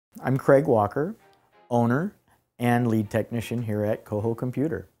I'm Craig Walker, owner and lead technician here at Coho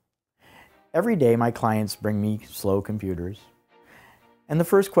Computer. Every day my clients bring me slow computers, and the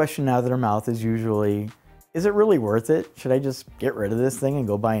first question out of their mouth is usually, is it really worth it? Should I just get rid of this thing and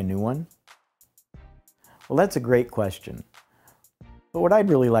go buy a new one? Well, that's a great question. But what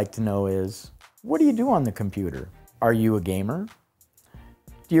I'd really like to know is, what do you do on the computer? Are you a gamer?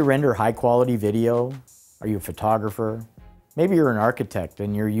 Do you render high quality video? Are you a photographer? Maybe you're an architect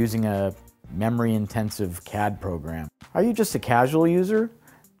and you're using a memory intensive CAD program. Are you just a casual user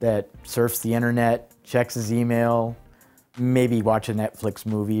that surfs the internet, checks his email, maybe watch a Netflix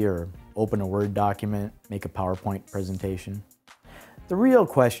movie or open a Word document, make a PowerPoint presentation? The real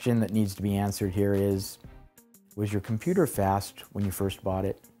question that needs to be answered here is, was your computer fast when you first bought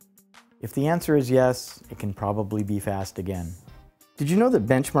it? If the answer is yes, it can probably be fast again. Did you know that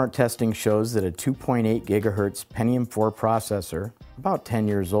benchmark testing shows that a 2.8 gigahertz Pentium 4 processor, about 10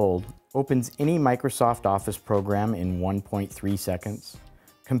 years old, opens any Microsoft Office program in 1.3 seconds,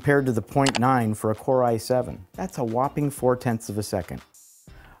 compared to the 0.9 for a Core i7? That's a whopping 4/10 of a second.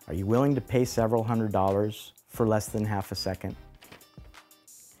 Are you willing to pay several $100s for less than half a second?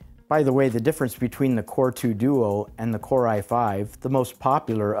 By the way, the difference between the Core 2 Duo and the Core i5, the most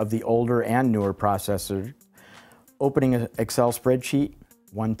popular of the older and newer processors, opening an Excel spreadsheet,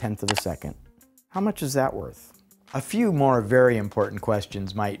 1/10 of a second. How much is that worth? A few more very important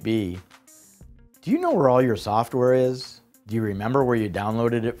questions might be, do you know where all your software is? Do you remember where you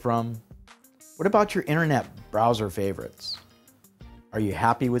downloaded it from? What about your internet browser favorites? Are you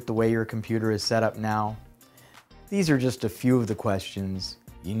happy with the way your computer is set up now? These are just a few of the questions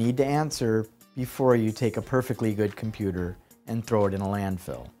you need to answer before you take a perfectly good computer and throw it in a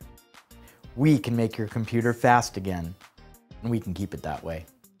landfill. We can make your computer fast again, and we can keep it that way.